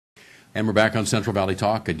And we're back on Central Valley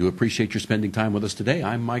Talk. I do appreciate your spending time with us today.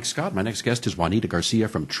 I'm Mike Scott. My next guest is Juanita Garcia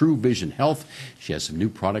from TruvisionHealth. She has some new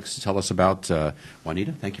products to tell us about.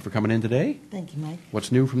 Juanita, thank you for coming in today. Thank you, Mike.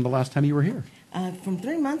 What's new from the last time you were here? From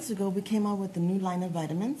 3 months ago, we came out with a new line of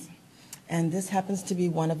vitamins, and this happens to be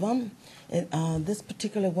one of them. This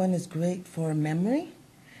particular one is great for memory.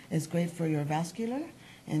 It's great for your vascular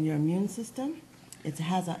and your immune system. It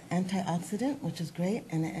has an antioxidant, which is great,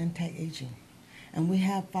 and an anti-aging. And we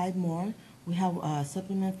have 5 more. We have a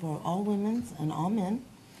supplement for all women and all men,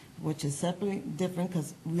 which is separately different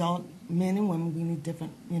because we all, men and women, we need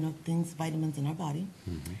different, things, vitamins in our body.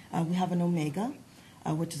 Mm-hmm. We have an omega,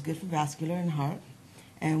 which is good for vascular and heart.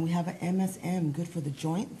 And we have an MSM, good for the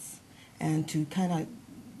joints and to kind of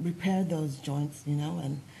repair those joints,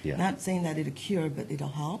 and not saying that it'll cure, but it'll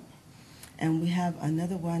help. And we have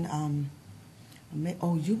another one,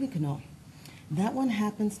 ubiquinol. That one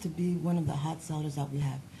happens to be one of the hot sellers that we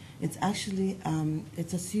have. It's actually,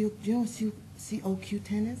 it's a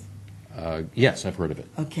CoQ10 is? Yes, I've heard of it.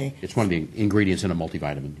 Okay. It's one of the ingredients in a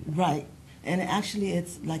multivitamin. Right. And actually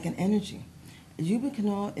it's like an energy.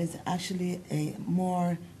 Ubiquinol is actually a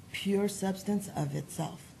more pure substance of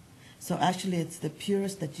itself. So actually it's the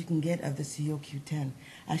purest that you can get of the CoQ10.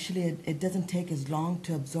 Actually it doesn't take as long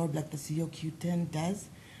to absorb like the CoQ10 does.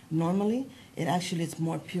 Normally, it's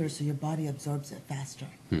more pure, so your body absorbs it faster.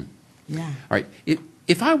 Yeah. All right.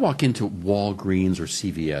 If I walk into Walgreens or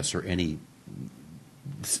CVS or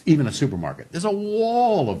even a supermarket, there's a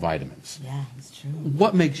wall of vitamins. Yeah, it's true.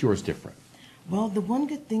 What makes yours different? Well, the one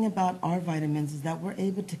good thing about our vitamins is that we're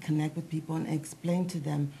able to connect with people and explain to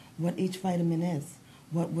them what each vitamin is,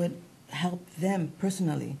 what would help them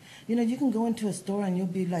personally. You can go into a store and you'll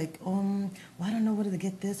be like, well, I don't know whether to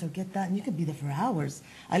get this or get that, and you could be there for hours.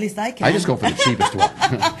 At least I can. I just go for the cheapest one.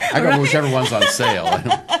 I go for whichever one's on sale.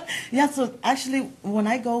 Yeah, so actually when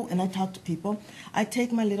I go and I talk to people, I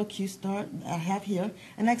take my little cue star I have here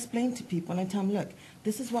and I explain to people and I tell them, look,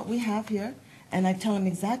 this is what we have here, and I tell them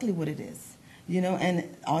exactly what it is. And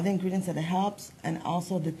all the ingredients that it helps and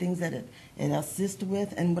also the things that it assists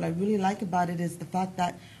with. And what I really like about it is the fact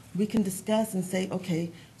that we can discuss and say,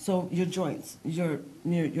 okay, so your joints, your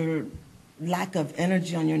lack of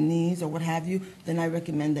energy on your knees or what have you, then I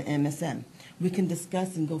recommend the MSM. We can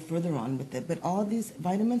discuss and go further on with it. But all these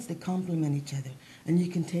vitamins, they complement each other, and you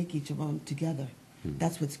can take each of them together.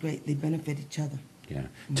 That's what's great. They benefit each other. Yeah.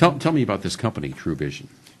 Tell me about this company, TruVision.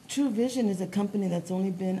 TruVision is a company that's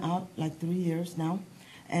only been out like 3 years now,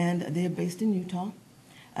 and they're based in Utah.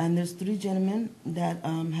 And there's 3 gentlemen that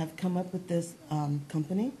have come up with this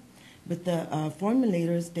company. But the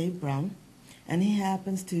formulator is Dave Brown, and he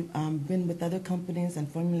happens to been with other companies and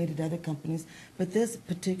formulated other companies. But this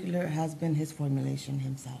particular has been his formulation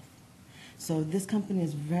himself. So this company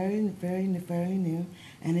is very, very, very new,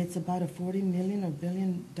 and it's about a $40 million or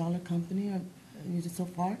billion-dollar company so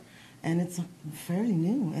far. And it's fairly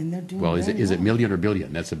new, and they're doing well. Is it million or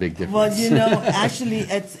billion? That's a big difference. Well, actually,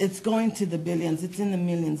 it's going to the billions. It's in the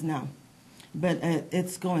millions now, but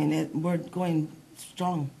it's going. We're going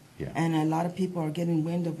strong, and a lot of people are getting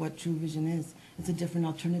wind of what TruVision is. It's a different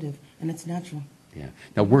alternative, and it's natural. Yeah.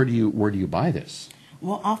 Now, where do you buy this?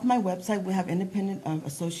 Well, off my website, we have independent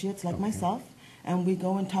associates like myself. And we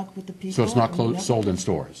go and talk with the people. So it's not sold in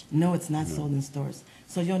stores? No, it's not sold in stores.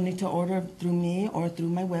 So you'll need to order through me or through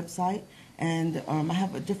my website. And I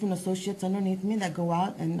have different associates underneath me that go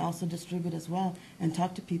out and also distribute as well and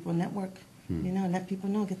talk to people, network, let people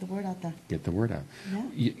know, get the word out there. Get the word out.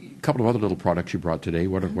 Yeah. A couple of other little products you brought today.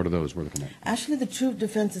 What are those we're looking at? Actually, the True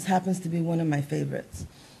Defense happens to be one of my favorites.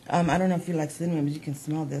 I don't know if you like cinnamon, but you can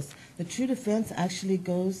smell this. The True Defense actually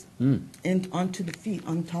goes onto the feet,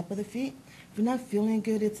 on top of the feet. If you're not feeling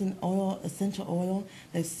good, it's an oil, essential oil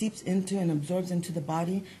that seeps into and absorbs into the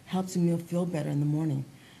body, helps you feel better in the morning.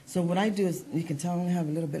 So what I do is, you can tell I only have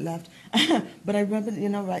a little bit left, but I rub it,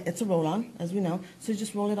 right, it's a roll-on, as we know, so you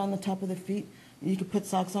just roll it on the top of the feet. You can put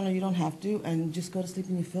socks on or you don't have to, and just go to sleep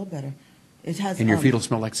and you feel better. It has. And your feet will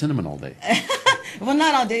smell like cinnamon all day. Well,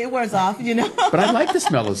 not all day, it wears off, But I like the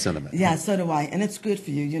smell of cinnamon. Yeah, so do I, and it's good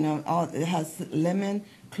for you, it has lemon,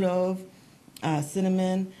 clove,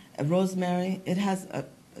 cinnamon, rosemary. It has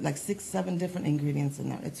like 6, 7 different ingredients in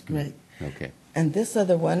there. It's great. Okay. And this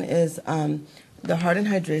other one is the Heart and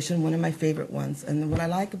Hydration, one of my favorite ones. And what I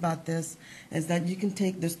like about this is that you can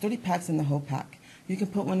there's 30 packs in the whole pack. You can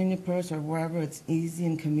put one in your purse or wherever it's easy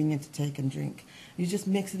and convenient to take and drink. You just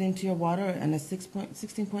mix it into your water and a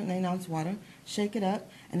 16.9 ounce water, shake it up,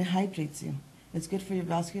 and it hydrates you. It's good for your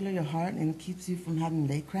vascular, your heart, and it keeps you from having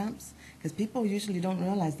leg cramps. Because people usually don't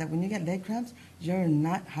realize that when you get leg cramps, you're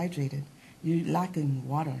not hydrated. You're lacking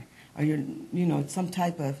water, or you're, some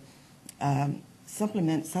type of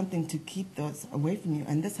supplement something to keep those away from you.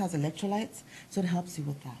 And this has electrolytes, so it helps you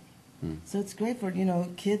with that. So it's great for,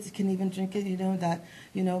 kids can even drink it,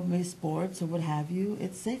 maybe sports or what have you.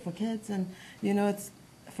 It's safe for kids, and, it's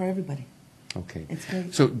for everybody. Okay. It's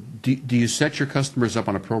great. So do you set your customers up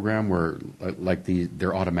on a program where,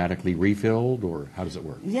 they're automatically refilled, or how does it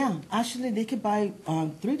work? Yeah, actually, they could buy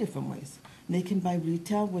 3 different ways. They can buy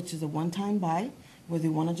retail, which is a one-time buy, where they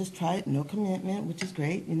want to just try it, no commitment, which is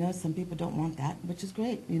great. Some people don't want that, which is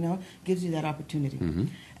great. Gives you that opportunity.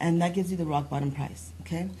 And that gives you the rock bottom price,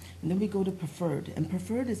 okay? And then we go to preferred. And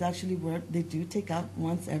preferred is actually where they do take out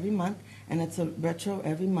once every month, and it's a retro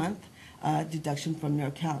every month deduction from your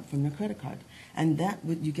account, from your credit card. And that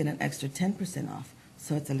would you get an extra 10% off,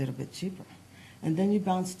 so it's a little bit cheaper. And then you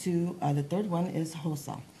bounce to the third one is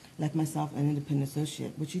wholesale, like myself, an independent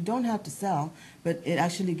associate, which you don't have to sell, but it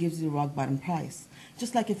actually gives you a rock bottom price.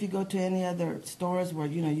 Just like if you go to any other stores where,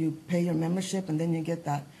 you pay your membership and then you get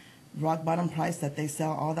that rock bottom price that they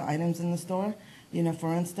sell all the items in the store,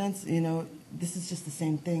 for instance, this is just the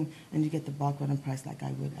same thing, and you get the rock bottom price like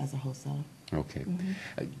I would as a wholesaler. Okay.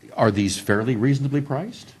 Are these fairly reasonably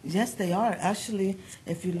priced? Yes, they are. Actually,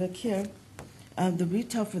 if you look here, the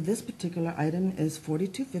retail for this particular item is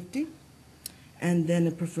 $42.50. And then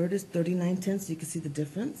the preferred is $39.10, so you can see the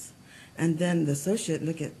difference. And then the associate,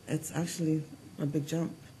 look at, it's actually a big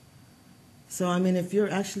jump. So, if you're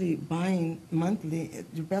actually buying monthly,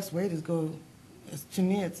 your best way to go, to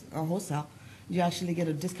me, it's a wholesale. You actually get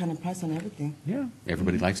a discounted price on everything. Yeah,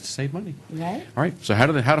 everybody likes to save money. Right? All right, so how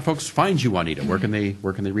do folks find you, Juanita? Where can they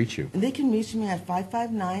reach you? They can reach me at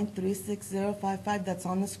 559-360-55. That's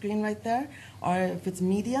on the screen right there. Or if it's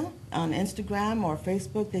media, on Instagram or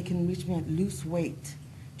Facebook, they can reach me at Loose Weight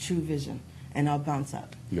True Vision, and I'll bounce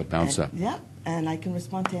up. You'll bounce up. Yeah, and I can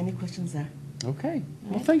respond to any questions there. Okay.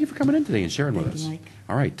 Well, thank you for coming in today and sharing with us. Thank you, Mike.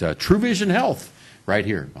 All right, TruvisionHealth, right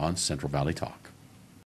here on Central Valley Talk.